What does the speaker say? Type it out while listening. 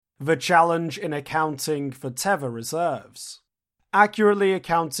The challenge in accounting for Tether reserves. Accurately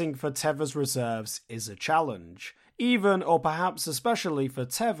accounting for Tether's reserves is a challenge, even or perhaps especially for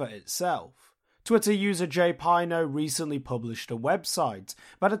Tether itself. Twitter user Jay Pino recently published a website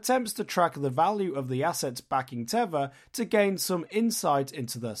that attempts to track the value of the assets backing Tether to gain some insight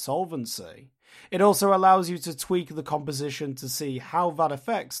into their solvency. It also allows you to tweak the composition to see how that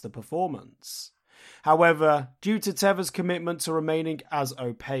affects the performance. However, due to Tether's commitment to remaining as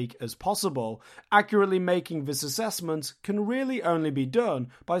opaque as possible, accurately making this assessment can really only be done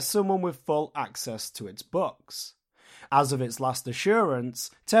by someone with full access to its books. As of its last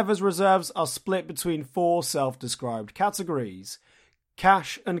assurance, Tether's reserves are split between 4 self-described categories: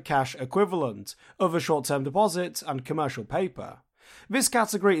 cash and cash equivalent, other short-term deposits, and commercial paper. This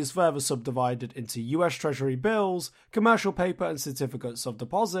category is further subdivided into US Treasury bills, commercial paper and certificates of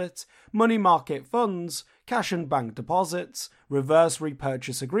deposit, money market funds, cash and bank deposits, reverse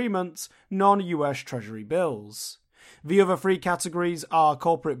repurchase agreements, non-US Treasury bills. The other 3 categories are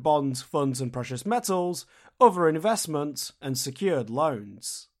corporate bonds, funds and precious metals, other investments, and secured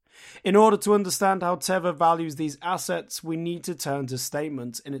loans. In order to understand how Tether values these assets, we need to turn to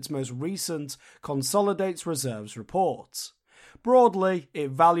statements in its most recent Consolidates Reserves report. Broadly, it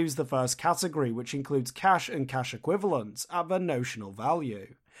values the first category, which includes cash and cash equivalents, at their notional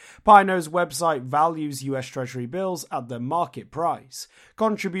value. Pino's website values US Treasury bills at their market price,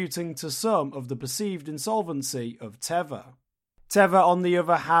 contributing to some of the perceived insolvency of Tether. Tether, on the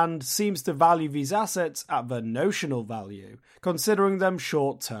other hand, seems to value these assets at their notional value, considering them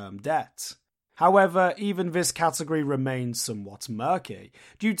short-term debt. However, even this category remains somewhat murky,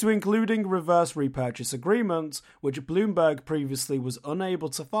 due to including reverse repurchase agreements, which Bloomberg previously was unable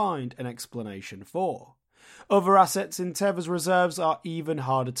to find an explanation for. Other assets in Tether's reserves are even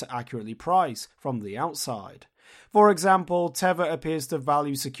harder to accurately price from the outside. For example, Tether appears to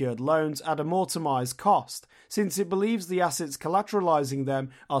value secured loans at amortized cost, since it believes the assets collateralizing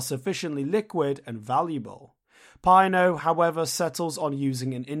them are sufficiently liquid and valuable. Pino, however, settles on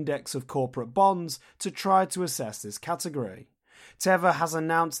using an index of corporate bonds to try to assess this category. Tether has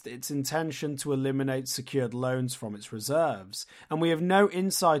announced its intention to eliminate secured loans from its reserves, and we have no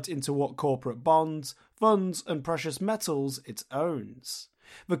insight into what corporate bonds, funds, and precious metals it owns.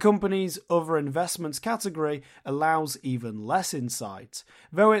 The company's other investments category allows even less insight,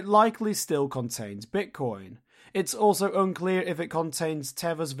 though it likely still contains Bitcoin. It's also unclear if it contains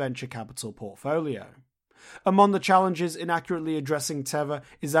Tether's venture capital portfolio. Among the challenges in accurately addressing Tether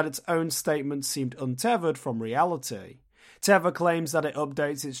is that its own statements seemed untethered from reality. Tether claims that it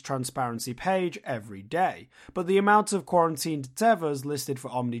updates its transparency page every day, but the amount of quarantined Tethers listed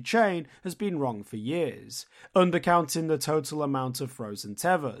for Omnichain has been wrong for years, undercounting the total amount of frozen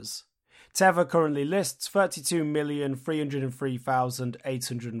Tethers. Tether currently lists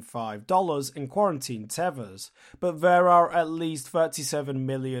 $32,303,805 in quarantined Tethers, but there are at least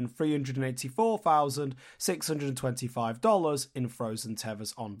 $37,384,625 in frozen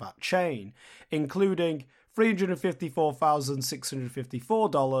Tethers on that chain, including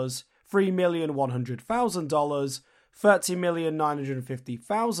 $354,654, $3,100,000,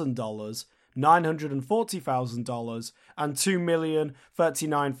 $30,950,000, $940,000 and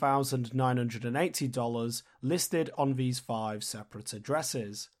 $2,039,980 listed on these 5 separate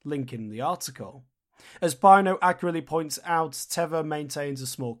addresses. Link in the article. As Pino accurately points out, Tether maintains a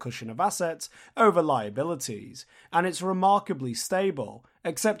small cushion of assets over liabilities, and it's remarkably stable,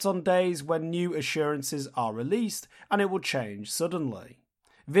 except on days when new assurances are released and it will change suddenly.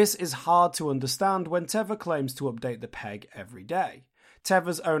 This is hard to understand when Tether claims to update the peg every day.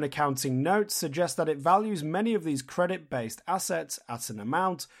 Tether's own accounting notes suggest that it values many of these credit-based assets at an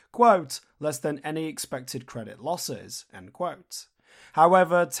amount, quote, less than any expected credit losses, end quote.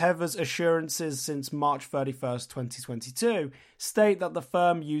 However, Tether's assurances since March 31st, 2022 state that the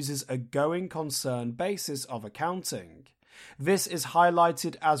firm uses a going concern basis of accounting. This is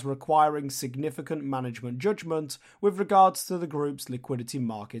highlighted as requiring significant management judgment with regards to the group's liquidity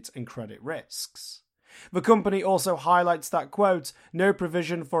market and credit risks. The company also highlights that, quote, no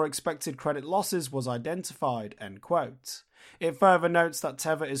provision for expected credit losses was identified, end quote. It further notes that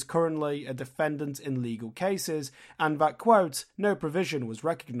Tether is currently a defendant in legal cases and that, quote, no provision was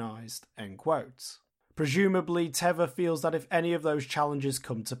recognised, end quote. Presumably, Tether feels that if any of those challenges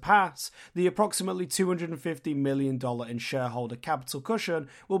come to pass, the approximately $250 million in shareholder capital cushion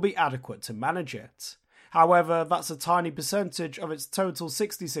will be adequate to manage it. However, that's a tiny percentage of its total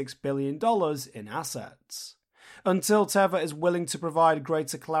 $66 billion in assets. Until Tether is willing to provide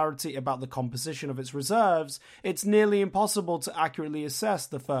greater clarity about the composition of its reserves, it's nearly impossible to accurately assess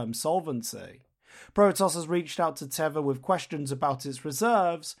the firm's solvency. Protos has reached out to Tether with questions about its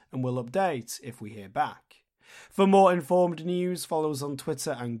reserves and will update if we hear back. For more informed news, follow us on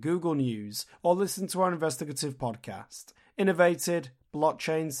Twitter and Google News, or listen to our investigative podcast, Innovated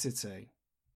Blockchain City.